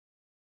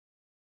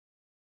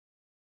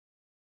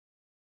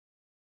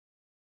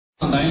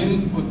My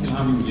name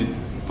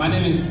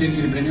is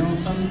Birgir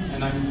Brynjolfsson,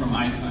 and I'm from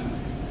Iceland.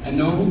 And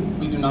no,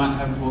 we do not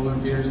have polar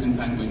bears and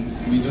penguins,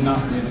 and we do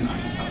not live in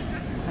ice houses.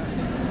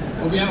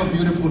 But we have a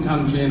beautiful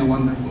country and a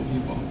wonderful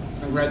people.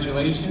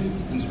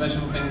 Congratulations, and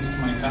special thanks to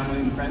my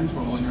family and friends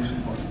for all your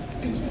support.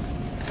 Thank you.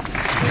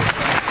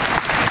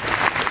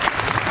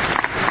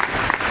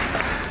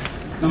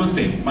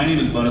 Namaste, my name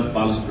is Bharat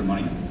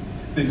Balasubramanian.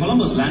 When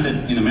Columbus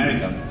landed in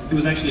America, he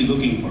was actually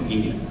looking for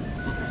India.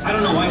 I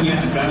don't know why he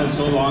had to travel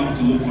so long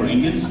to look for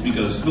Indians,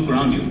 because look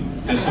around you,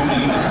 there's so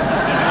many Indians.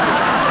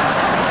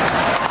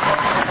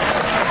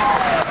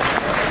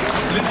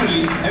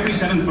 Literally, every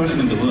seventh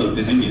person in the world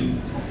is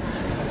Indian.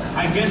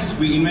 I guess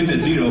we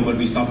invented zero, but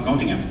we stopped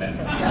counting after that.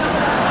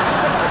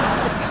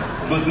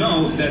 But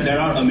know that there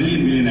are a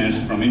million millionaires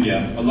from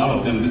India, a lot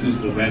of them business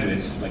school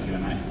graduates like you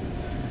and I.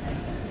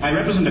 I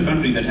represent a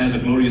country that has a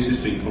glorious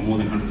history for more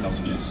than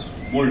 100,000 years.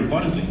 More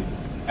importantly,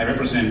 I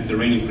represent the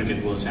reigning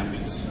cricket world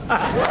champions. For a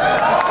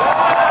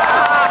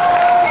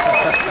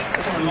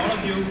lot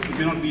of you, it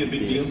may not be a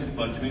big deal,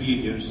 but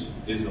 28 years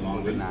is a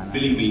long way.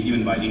 Believe me,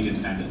 even by Indian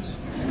standards.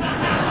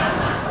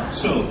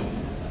 So,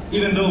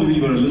 even though we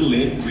were a little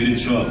late, we did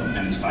show up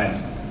and inspire.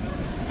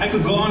 I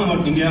could go on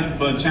about India,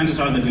 but chances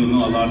are that you'll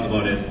know a lot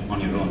about it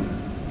on your own.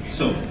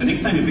 So, the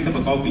next time you pick up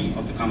a copy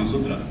of the Kama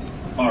Sutra,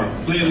 or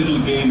play a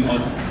little game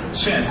of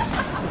chess,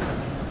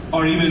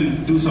 or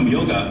even do some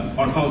yoga,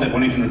 or call that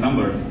 1-800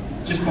 number,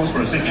 just pause for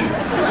a second.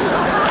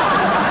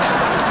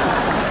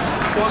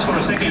 Pause for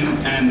a second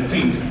and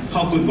think,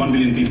 how could 1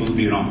 billion people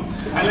be wrong?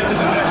 I'd like to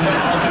congratulate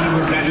all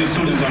Thunderbird graduate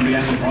students on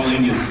behalf of all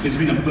Indians. It's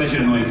been a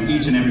pleasure knowing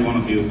each and every one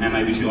of you, and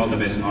I wish you all the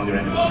best in all your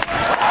endeavors.